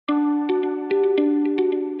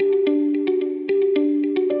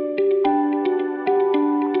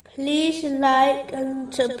like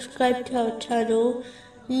and subscribe to our channel.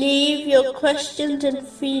 Leave your questions and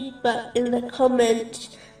feedback in the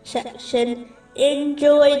comments section.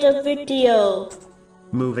 Enjoy the video.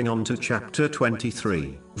 Moving on to chapter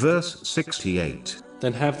 23, verse 68.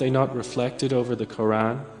 Then have they not reflected over the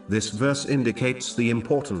Quran? This verse indicates the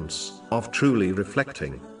importance of truly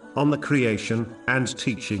reflecting on the creation and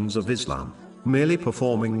teachings of Islam. Merely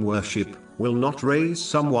performing worship will not raise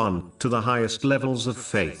someone to the highest levels of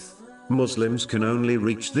faith. Muslims can only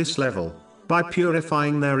reach this level by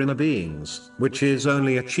purifying their inner beings, which is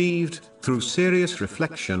only achieved through serious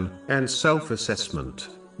reflection and self-assessment.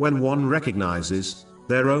 When one recognizes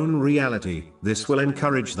their own reality, this will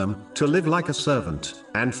encourage them to live like a servant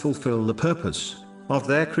and fulfill the purpose of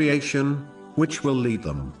their creation, which will lead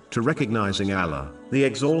them to recognizing Allah, the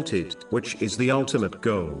Exalted, which is the ultimate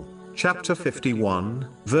goal. Chapter 51,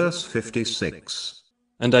 verse 56.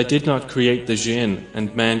 And I did not create the jinn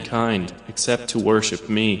and mankind except to worship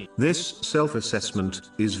me. This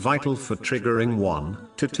self-assessment is vital for triggering one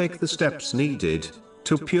to take the steps needed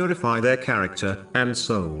to purify their character and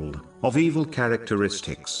soul of evil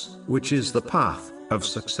characteristics, which is the path of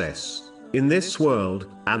success in this world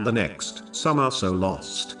and the next. Some are so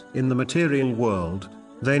lost in the material world,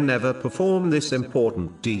 they never perform this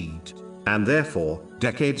important deed, and therefore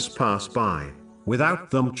decades pass by without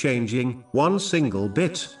them changing one single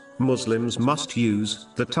bit. Muslims must use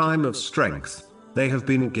the time of strength they have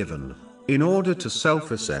been given in order to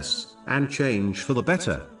self-assess and change for the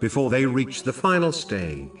better before they reach the final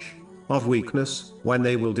stage of weakness, when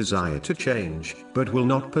they will desire to change but will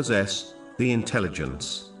not possess the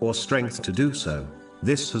intelligence or strength to do so.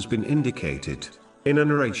 This has been indicated in a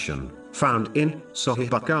narration found in Sahih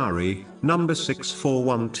Bukhari, number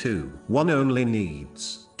 6412. One only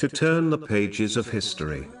needs to turn the pages of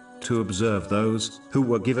history to observe those who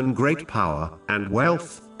were given great power and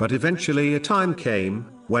wealth, but eventually a time came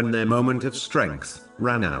when their moment of strength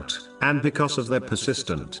ran out, and because of their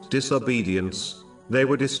persistent disobedience, they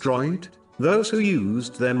were destroyed. Those who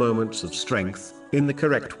used their moments of strength in the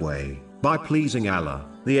correct way, by pleasing Allah,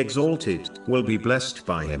 the Exalted, will be blessed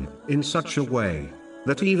by Him in such a way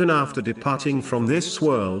that even after departing from this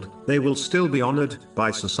world, they will still be honored by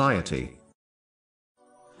society.